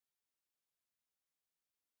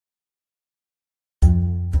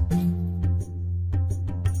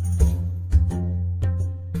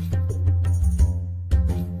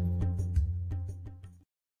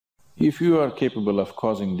If you are capable of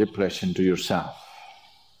causing depression to yourself,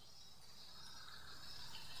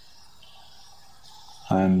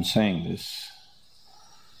 I'm saying this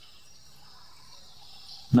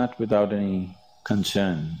not without any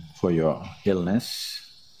concern for your illness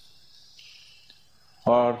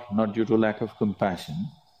or not due to lack of compassion,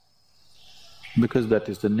 because that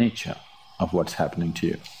is the nature of what's happening to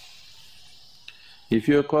you. If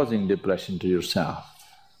you're causing depression to yourself,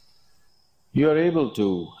 you are able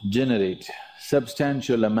to generate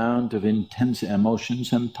substantial amount of intense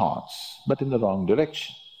emotions and thoughts, but in the wrong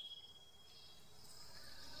direction.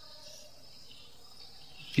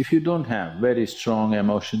 If you don't have very strong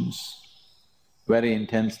emotions, very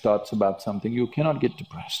intense thoughts about something, you cannot get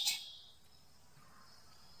depressed.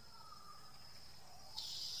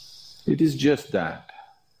 It is just that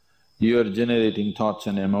you are generating thoughts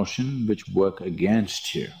and emotion which work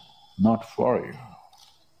against you, not for you.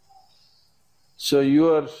 So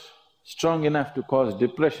you are strong enough to cause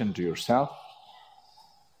depression to yourself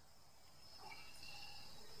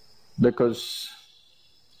because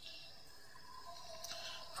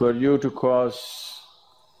for you to cause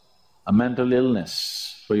a mental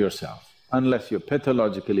illness for yourself, unless you're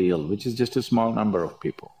pathologically ill, which is just a small number of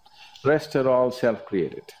people, rest are all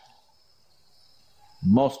self-created.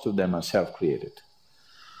 Most of them are self-created.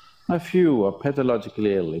 A few are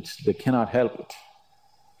pathologically ill, they cannot help it.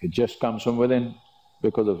 It just comes from within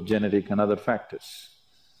because of genetic and other factors.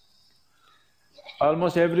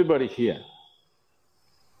 Almost everybody here,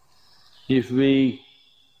 if we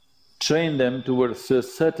train them towards a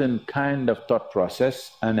certain kind of thought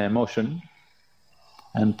process and emotion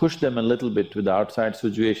and push them a little bit with the outside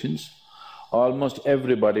situations, almost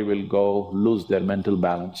everybody will go lose their mental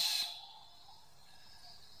balance.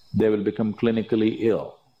 They will become clinically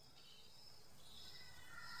ill.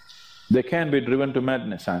 They can be driven to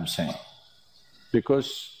madness, I'm saying,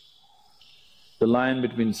 because the line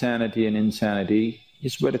between sanity and insanity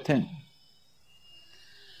is very thin.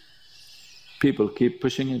 People keep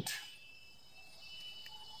pushing it.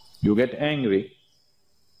 You get angry,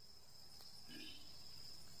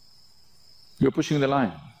 you're pushing the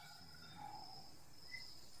line.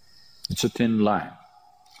 It's a thin line.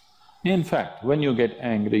 In fact, when you get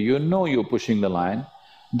angry, you know you're pushing the line.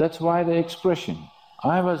 That's why the expression,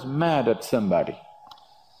 I was mad at somebody.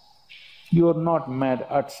 You're not mad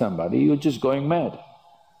at somebody, you're just going mad.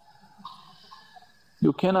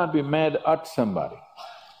 You cannot be mad at somebody.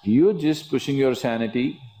 You're just pushing your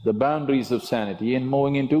sanity, the boundaries of sanity, and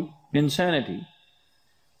moving into insanity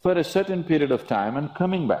for a certain period of time and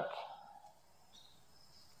coming back.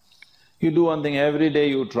 You do one thing every day,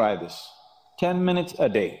 you try this, 10 minutes a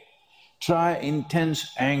day. Try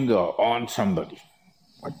intense anger on somebody.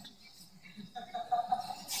 What?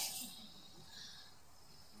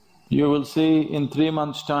 You will see in 3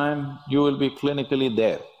 months' time, you will be clinically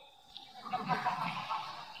there.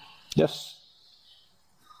 Yes.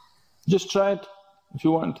 Just try it if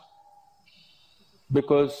you want.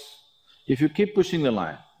 Because if you keep pushing the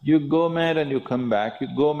line, you go mad and you come back, you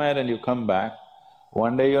go mad and you come back,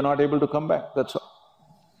 one day you're not able to come back, that's all.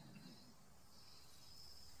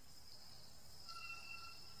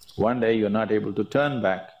 One day you're not able to turn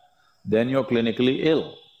back, then you're clinically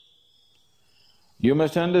ill. You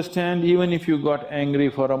must understand, even if you got angry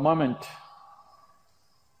for a moment,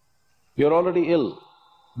 you're already ill.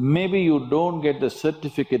 Maybe you don't get the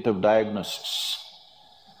certificate of diagnosis.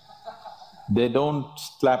 They don't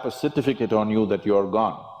slap a certificate on you that you're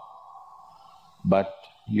gone, but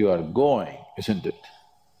you are going, isn't it?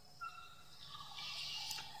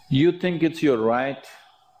 You think it's your right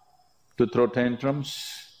to throw tantrums?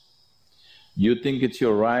 You think it's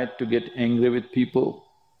your right to get angry with people?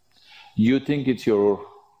 You think it's your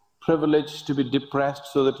privilege to be depressed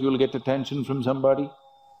so that you'll get attention from somebody?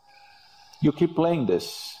 You keep playing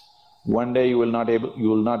this, one day you will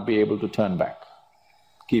not be able to turn back.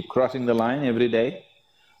 Keep crossing the line every day,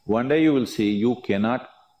 one day you will see you cannot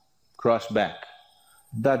cross back.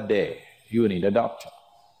 That day, you need a doctor.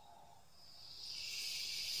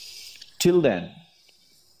 Till then,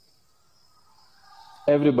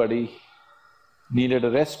 everybody needed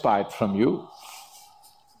a respite from you,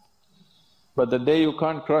 but the day you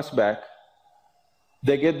can't cross back,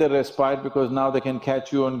 they get the respite because now they can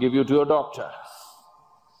catch you and give you to a doctor.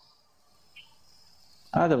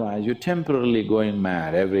 Otherwise, you're temporarily going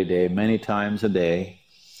mad every day, many times a day.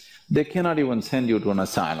 They cannot even send you to an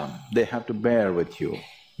asylum, they have to bear with you,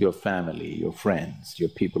 your family, your friends, your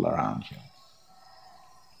people around you.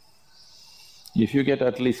 If you get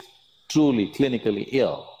at least truly clinically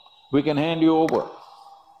ill, we can hand you over.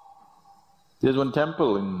 There's one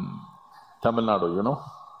temple in Tamil Nadu,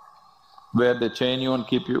 where they chain you and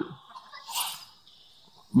keep you.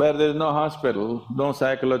 Where there is no hospital, no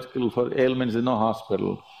psychological for ailments, there's no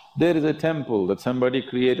hospital, there is a temple that somebody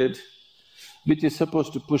created which is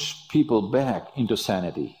supposed to push people back into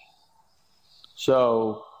sanity.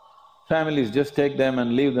 So, families just take them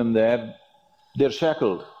and leave them there, they're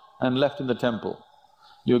shackled and left in the temple.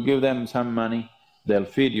 You give them some money, they'll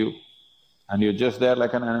feed you, and you're just there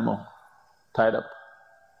like an animal, tied up.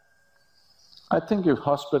 I think if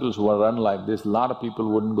hospitals were run like this, a lot of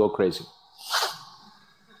people wouldn't go crazy.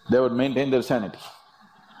 They would maintain their sanity.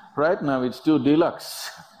 Right now it's too deluxe.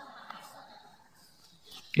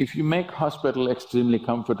 If you make hospital extremely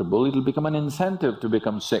comfortable, it'll become an incentive to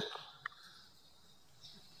become sick.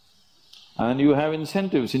 And you have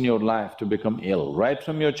incentives in your life to become ill, right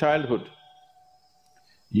from your childhood.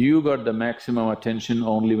 You got the maximum attention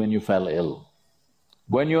only when you fell ill.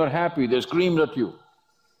 When you're happy, they screamed at you.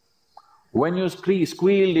 When you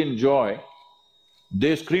squealed in joy,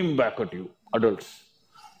 they screamed back at you, adults.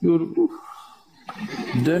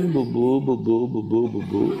 Then boo-boo, boo-boo, boo-boo,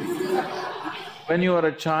 boo-boo. When you are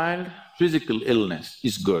a child, physical illness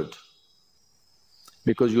is good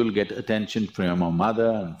because you'll get attention from your mother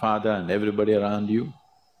and father and everybody around you,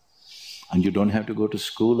 and you don't have to go to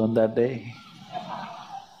school on that day.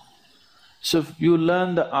 So you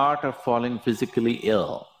learn the art of falling physically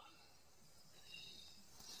ill.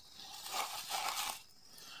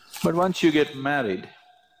 But once you get married,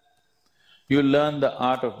 you learn the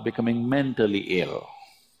art of becoming mentally ill.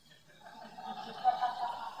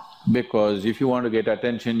 Because if you want to get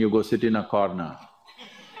attention, you go sit in a corner,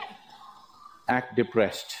 act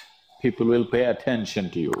depressed, people will pay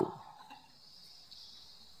attention to you.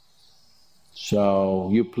 So,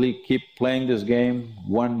 you keep playing this game,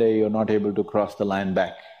 one day you're not able to cross the line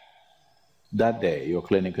back. That day, you're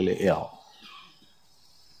clinically ill.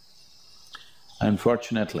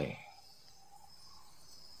 Unfortunately,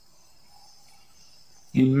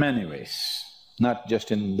 in many ways, not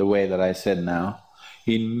just in the way that I said now,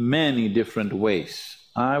 in many different ways,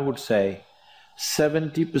 I would say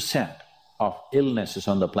 70% of illnesses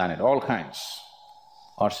on the planet, all kinds,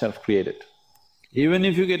 are self-created. Even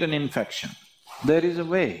if you get an infection, there is a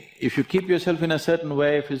way. If you keep yourself in a certain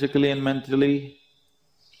way, physically and mentally,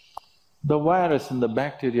 the virus and the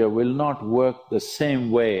bacteria will not work the same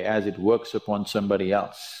way as it works upon somebody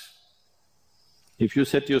else. If you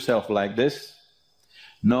set yourself like this,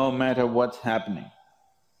 no matter what's happening,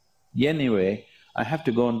 anyway, I have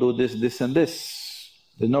to go and do this, this and this.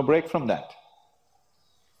 There's no break from that.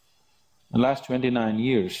 The last 29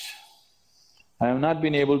 years, I have not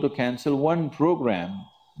been able to cancel one program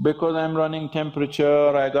because I'm running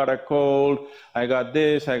temperature, I got a cold, I got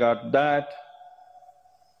this, I got that.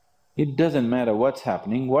 It doesn't matter what's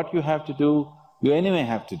happening, what you have to do, you anyway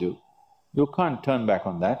have to do. You can't turn back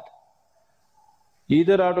on that.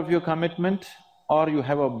 Either out of your commitment or you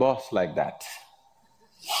have a boss like that.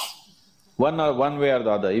 One way or the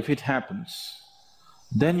other, if it happens,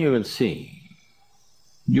 then you will see,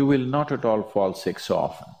 you will not at all fall sick so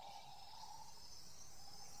often.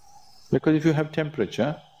 Because if you have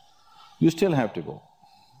temperature, you still have to go.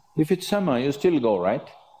 If it's summer, you still go, right?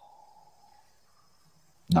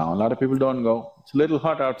 Now, a lot of people don't go. It's a little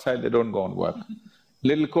hot outside, they don't go and work.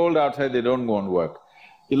 Little cold outside, they don't go and work.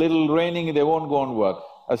 A little raining, they won't go and work.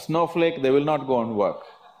 A snowflake, they will not go and work.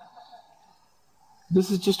 This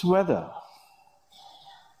is just weather.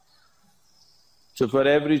 So for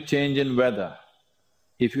every change in weather,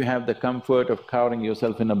 if you have the comfort of covering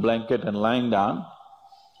yourself in a blanket and lying down,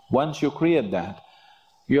 once you create that,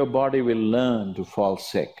 your body will learn to fall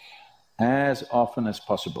sick as often as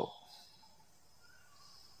possible.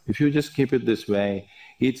 If you just keep it this way,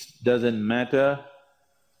 it doesn't matter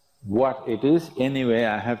what it is, anyway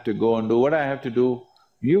I have to go and do what I have to do,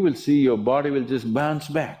 you will see your body will just bounce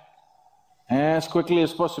back as quickly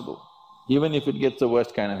as possible, even if it gets the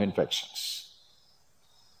worst kind of infections.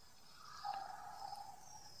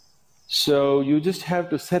 So, you just have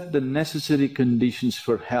to set the necessary conditions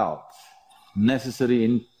for health,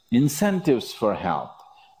 necessary incentives for health,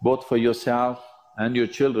 both for yourself and your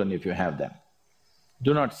children if you have them.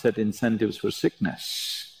 Do not set incentives for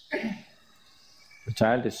sickness. The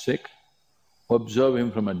child is sick, observe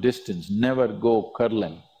him from a distance, never go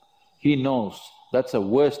cuddling. He knows that's the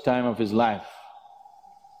worst time of his life,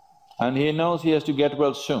 and he knows he has to get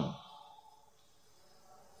well soon.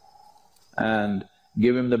 And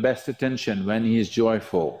give him the best attention when he is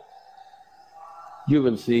joyful. You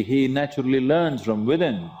will see he naturally learns from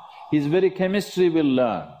within. His very chemistry will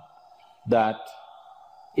learn that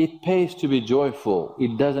it pays to be joyful,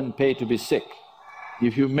 it doesn't pay to be sick.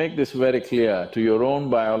 If you make this very clear to your own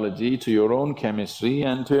biology, to your own chemistry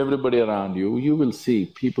and to everybody around you, you will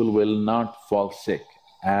see people will not fall sick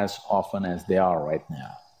as often as they are right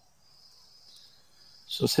now.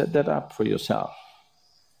 So set that up for yourself.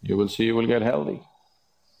 You will see you will get healthy.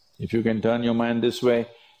 If you can turn your mind this way,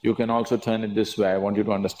 you can also turn it this way. I want you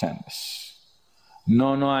to understand this.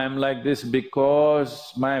 No, no, I'm like this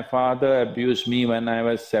because my father abused me when I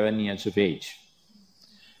was 7 years of age.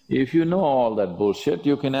 If you know all that bullshit,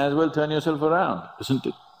 you can as well turn yourself around, isn't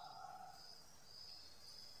it?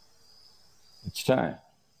 It's time.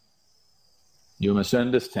 You must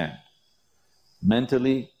understand,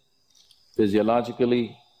 mentally,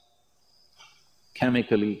 physiologically,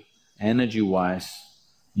 chemically, energy-wise,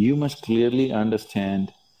 you must clearly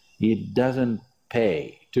understand it doesn't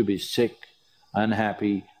pay to be sick,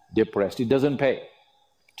 unhappy, depressed. It doesn't pay.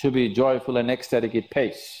 To be joyful and ecstatic, it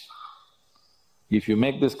pays. If you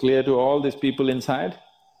make this clear to all these people inside,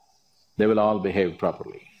 they will all behave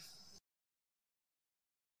properly.